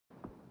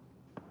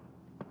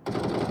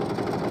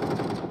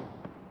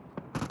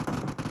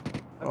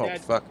Oh,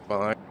 dead. fuck,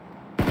 behind.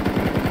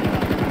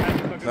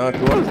 Knocked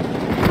one.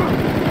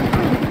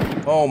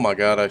 Oh my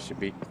god, I should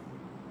be.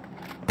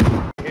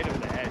 Hit him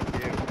in the head,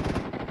 too.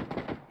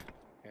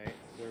 Okay,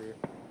 they're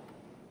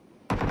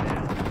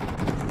down.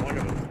 One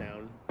of them's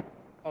down.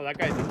 Oh, that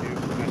guy's a dude.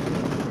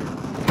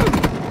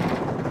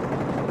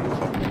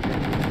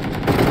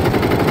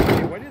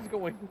 Hey, what is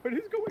going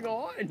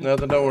on?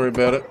 Nothing, don't worry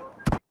about it.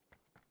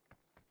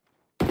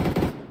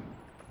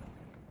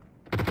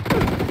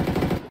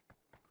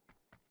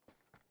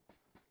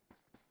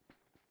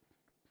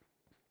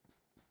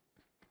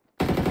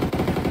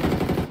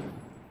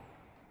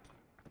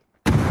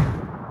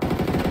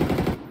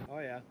 Oh,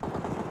 yeah.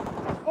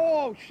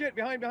 Oh, shit!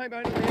 Behind. He's in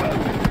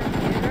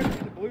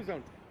the blue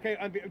zone. Okay,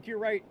 to your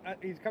right.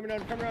 He's coming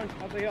around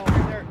up the hill,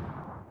 right there.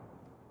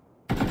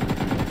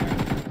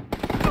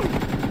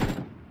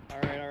 All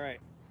right.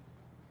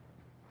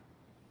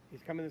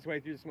 He's coming this way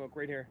through the smoke,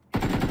 right here. The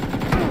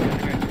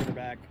guys through the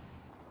back.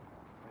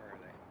 Where are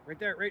they? Right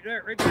there.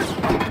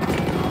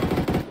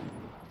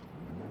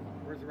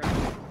 Where's the rest?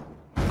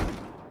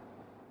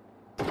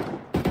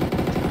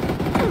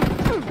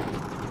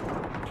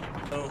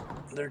 Oh,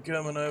 they're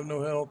coming. I have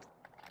no health.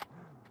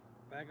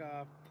 Back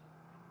off.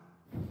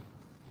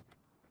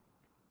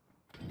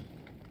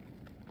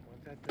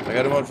 I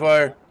got him on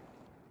fire.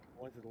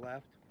 One to the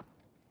left.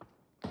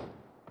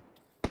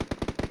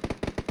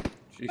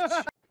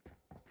 Jeez.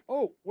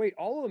 Oh, wait,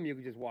 all of them you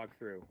can just walk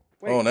through.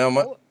 Wait, Oh,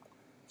 now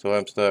so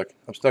I'm stuck.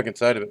 I'm stuck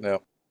inside of it now.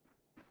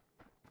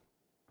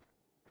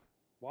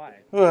 Why?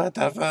 What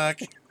the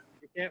fuck? You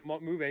can't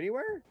move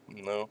anywhere?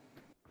 No.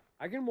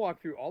 I can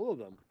walk through all of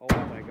them. Oh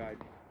my god.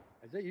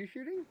 Is that you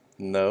shooting?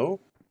 No.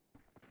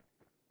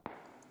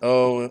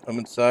 Oh, I'm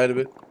inside of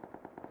it.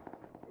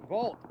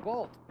 Vault.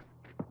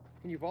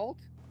 Can you vault?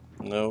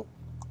 No.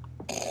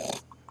 Oh,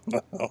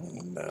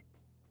 no.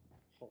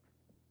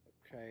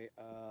 Okay,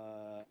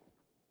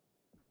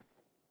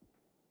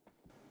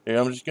 Here,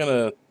 I'm just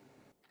gonna...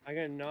 I'm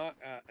gonna not,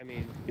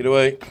 Get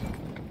away.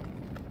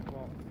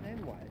 well,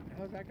 then what?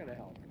 How's that gonna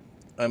help?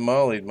 I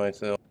mollied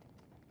myself.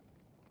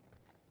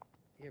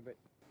 Yeah, but...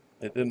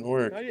 It didn't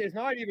work. It's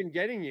not even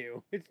getting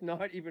you. It's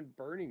not even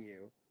burning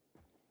you.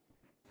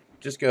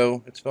 Just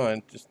go. It's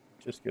fine. Just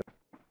go.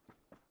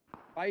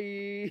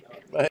 Bye!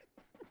 Bye.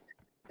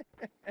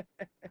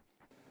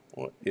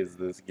 What is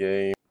this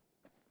game?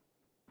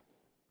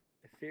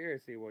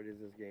 Seriously, what is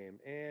this game?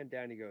 And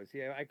down he goes.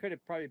 Yeah, I could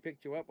have probably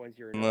picked you up once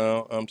you were...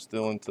 No, I'm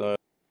still inside.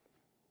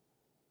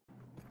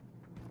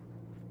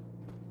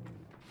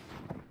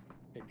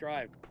 Hey,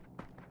 drive.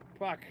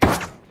 Fuck.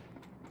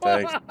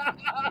 Thanks.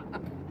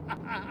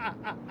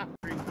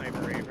 Green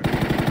sniper, right? You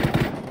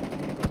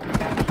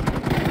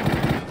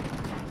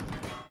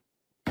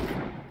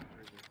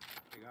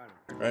got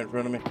him. Right in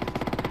front of me.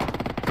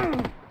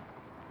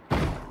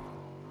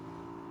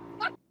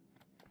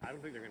 I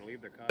don't think they're gonna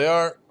leave their car. They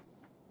are.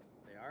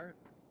 They are?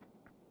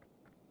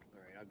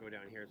 Alright, I'll go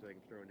down here so they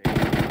can throw a nade.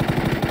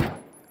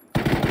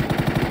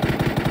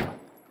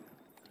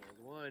 There's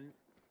one.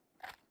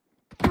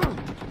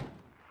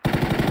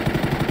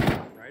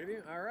 Right of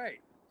you? Alright.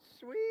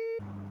 Sweet!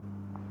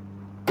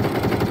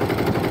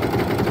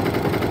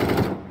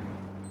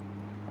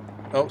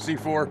 Oh,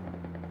 C4.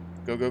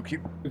 Go,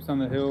 keep. It's on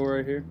the hill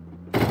right here.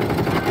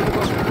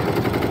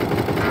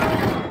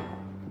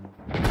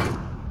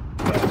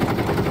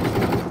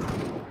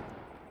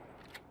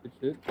 Good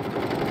shit.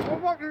 Oh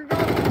fuck, there's no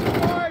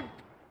alive!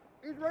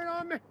 He's right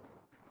on me!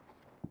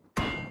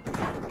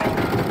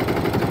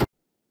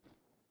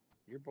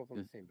 You're both on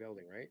the same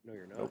building, right? No,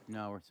 you're not.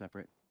 No, we're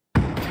separate.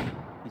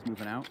 He's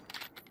moving out.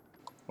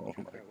 Oh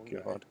my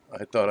god.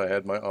 I thought I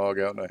had my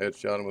AUG out and I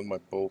headshot him with my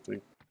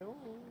bolty. No,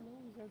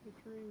 he's at the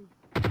tree.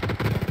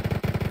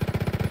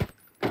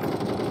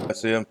 I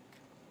see him.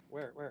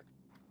 Where?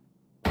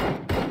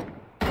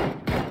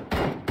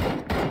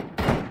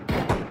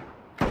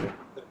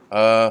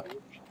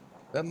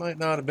 That might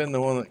not have been the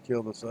one that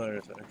killed the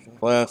Cyrus, actually.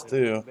 Last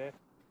two.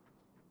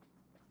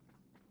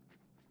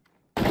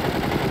 Oh,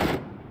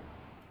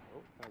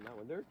 found that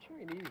one. They're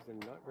Chinese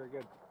and not very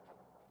good.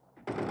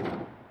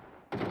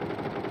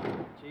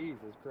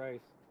 Jesus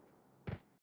Christ.